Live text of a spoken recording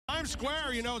Times Square,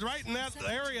 right in that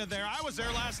area there. I was there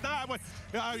last night. I went,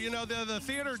 the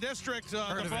theater district,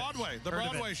 the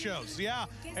Broadway shows. Yeah,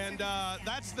 and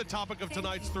that's the topic of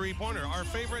tonight's three-pointer, our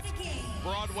favorite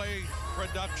Broadway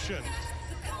production.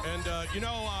 And,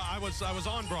 I was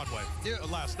on Broadway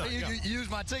last night. You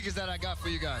used my tickets that I got for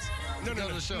you guys. No.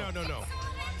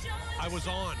 I was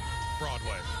on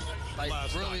Broadway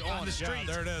last night. On the street.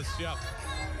 Yeah, there it is, yeah.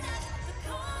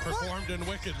 Performed in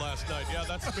Wicked last night. Yeah,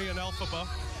 that's me and Elphaba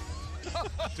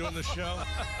doing the show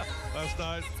last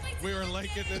night. We were late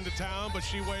getting into town, but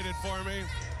she waited for me.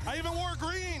 I even wore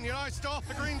green. I stole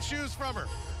the green shoes from her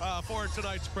for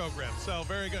tonight's program. So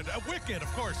very good. Wicked,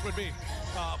 of course, would be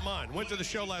mine. Went to the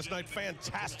show last night.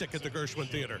 Fantastic at the Gershwin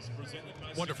Theater.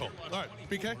 Wonderful. All right,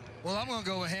 BK? Well, I'm going to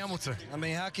go with Hamilton. I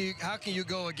mean, how can you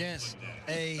go against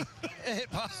a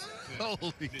hip-hop?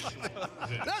 Holy.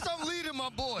 That's I'm leading my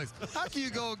boys. How can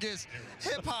you go against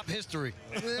hip-hop history?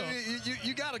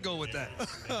 You got to go with that.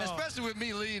 Especially with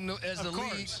me leading as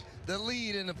the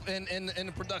lead in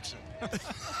the production.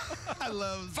 I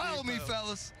love Follow me,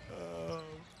 fellas.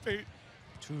 Pete.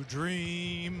 To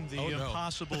dream the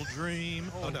impossible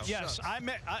dream. Yes,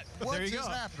 there you go.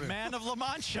 Happened? Man of La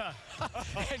Mancha.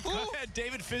 And go ahead,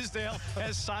 David Fisdale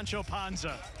as Sancho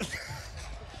Panza.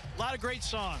 A lot of great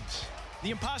songs. The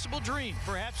Impossible Dream.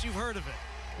 Perhaps you've heard of it.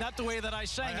 Not the way that I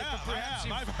sang it, but perhaps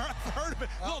I've heard of it.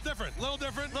 A little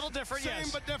different, yes.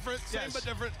 Same but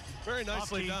different. Very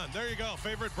nicely done. There you go.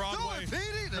 Favorite Broadway The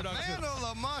production. Man of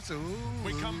La Mancha.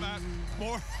 We come back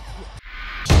more.